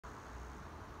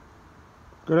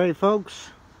Good day, folks.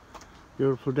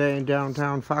 Beautiful day in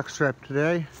downtown Foxtrap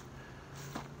today.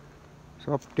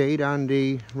 So update on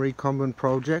the Recumbent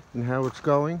project and how it's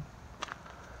going.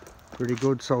 Pretty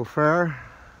good so far.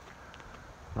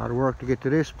 A lot of work to get to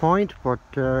this point, but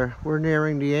we're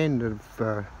nearing the end of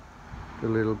the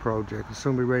little project. We'll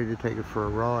soon be ready to take it for a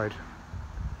ride.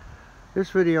 This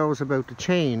video is about the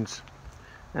chains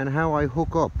and how I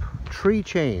hook up 3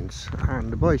 chains on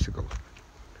the bicycle.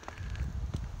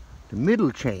 The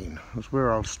middle chain is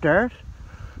where I'll start.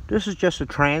 This is just a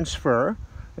transfer.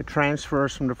 It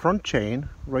transfers from the front chain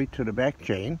right to the back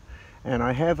chain, and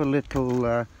I have a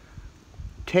little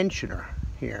tensioner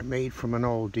here made from an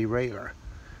old derailleur.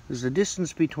 There's a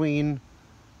distance between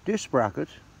this bracket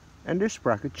and this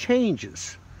bracket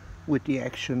changes with the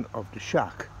action of the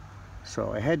shock.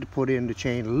 So I had to put in the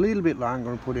chain a little bit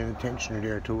longer and put in a tensioner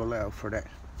there to allow for that.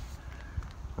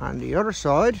 On the other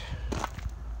side,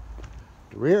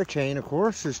 the rear chain, of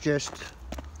course, is just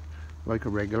like a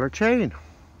regular chain.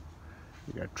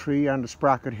 We got 3 on the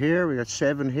sprocket here, we got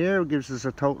 7 here. It gives us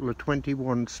a total of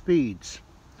 21 speeds.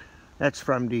 That's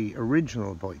from the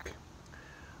original bike.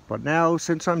 But now,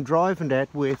 since I'm driving that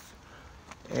with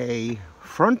a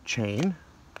front chain,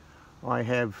 I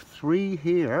have 3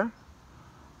 here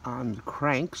on the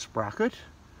crank sprocket,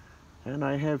 and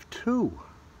I have 2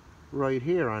 right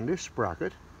here on this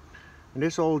sprocket. And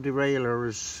this old derailleur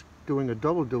is doing a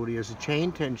double duty as a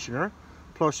chain tensioner,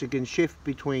 plus you can shift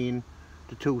between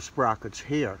the 2 sprockets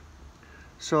here.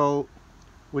 So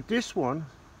with this one,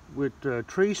 with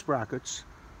 3 sprockets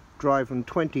driving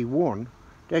 21,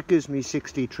 that gives me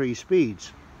 63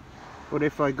 speeds. But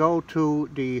if I go to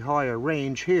the higher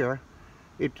range here,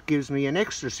 it gives me an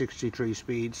extra 63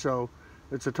 speeds, so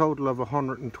it's a total of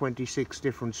 126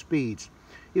 different speeds.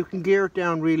 You can gear it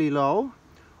down really low,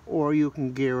 or you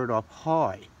can gear it up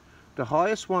high. The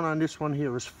highest one on this one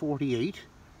here is 48.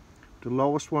 The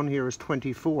lowest one here is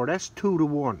 24. That's 2 to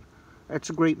 1. That's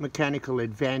a great mechanical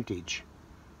advantage.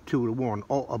 2 to 1,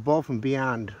 above and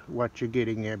beyond what you're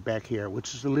getting back here,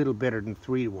 which is a little better than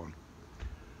 3 to 1.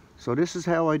 So this is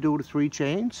how I do the 3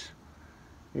 chains.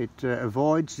 It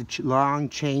avoids the long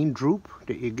chain droop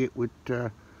that you get with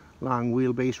long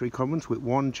wheelbase recumbents with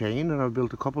 1 chain, and I've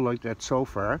built a couple like that so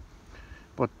far.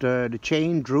 But the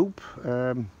chain droop,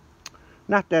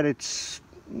 not that it's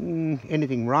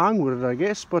anything wrong with it, I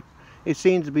guess, but it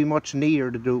seems to be much neater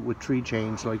to do it with 3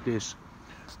 chains like this.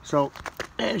 So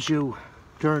as you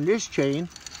turn this chain,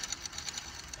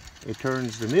 it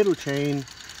turns the middle chain,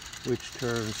 which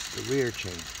turns the rear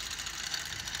chain.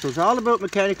 So it's all about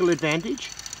mechanical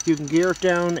advantage. You can gear it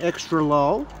down extra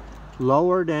low,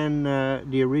 lower than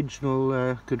the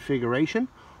original configuration,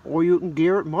 or you can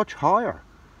gear it much higher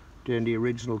than the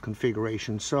original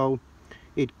configuration. So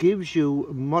it gives you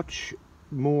much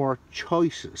more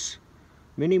choices,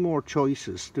 many more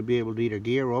choices to be able to either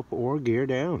gear up or gear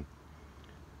down.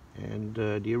 And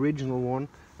the original one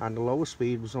on the lowest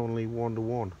speed was only 1 to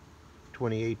 1,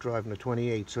 28 driving to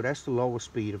 28, so that's the lowest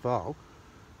speed of all.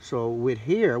 So with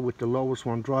here, with the lowest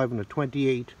one driving to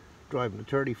 28, driving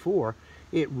to 34,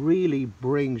 it really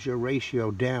brings your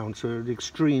ratio down, so the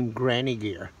extreme granny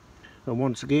gear. And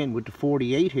once again, with the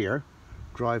 48 here,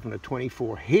 driving to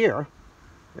 24 here,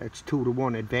 that's 2 to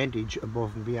 1 advantage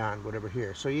above and beyond whatever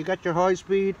here. So you got your high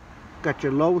speed, got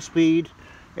your low speed,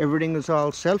 everything is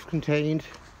all self-contained.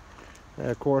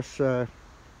 Of course,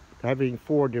 having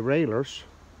 4 derailleurs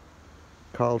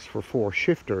calls for 4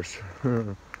 shifters.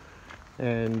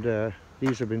 And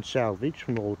these have been salvaged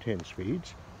from old 10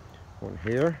 speeds. 1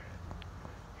 here,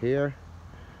 here,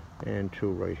 and 2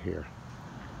 right here.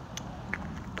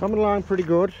 Coming along pretty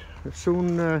good.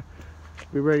 Soon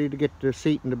be ready to get the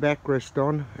seat and the backrest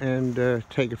done and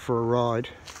take it for a ride.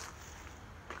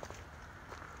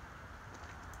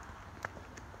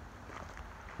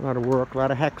 A lot of work, a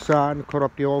lot of hacksaw and cut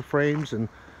up the old frames, and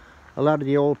a lot of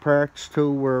the old parts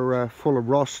too were full of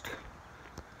rust,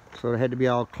 so they had to be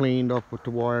all cleaned up with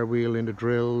the wire wheel in the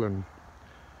drill and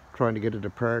trying to get it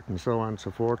apart and so on and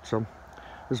so forth. So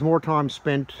there's more time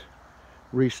spent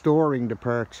restoring the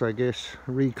parts, I guess,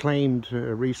 reclaimed,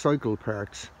 recycled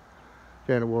parts,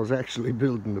 than it was actually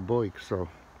building the bike. So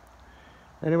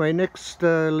anyway, next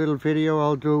little video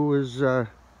I'll do is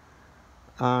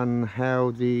on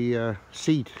how the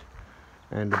seat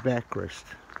and the backrest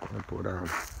I put on.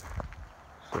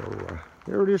 So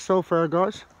there it is so far,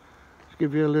 guys. Just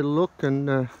give you a little look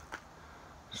and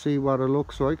see what it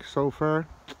looks like so far.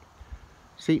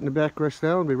 Seat and the backrest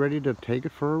now, and be ready to take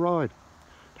it for a ride.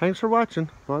 Thanks for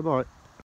watching. Bye bye.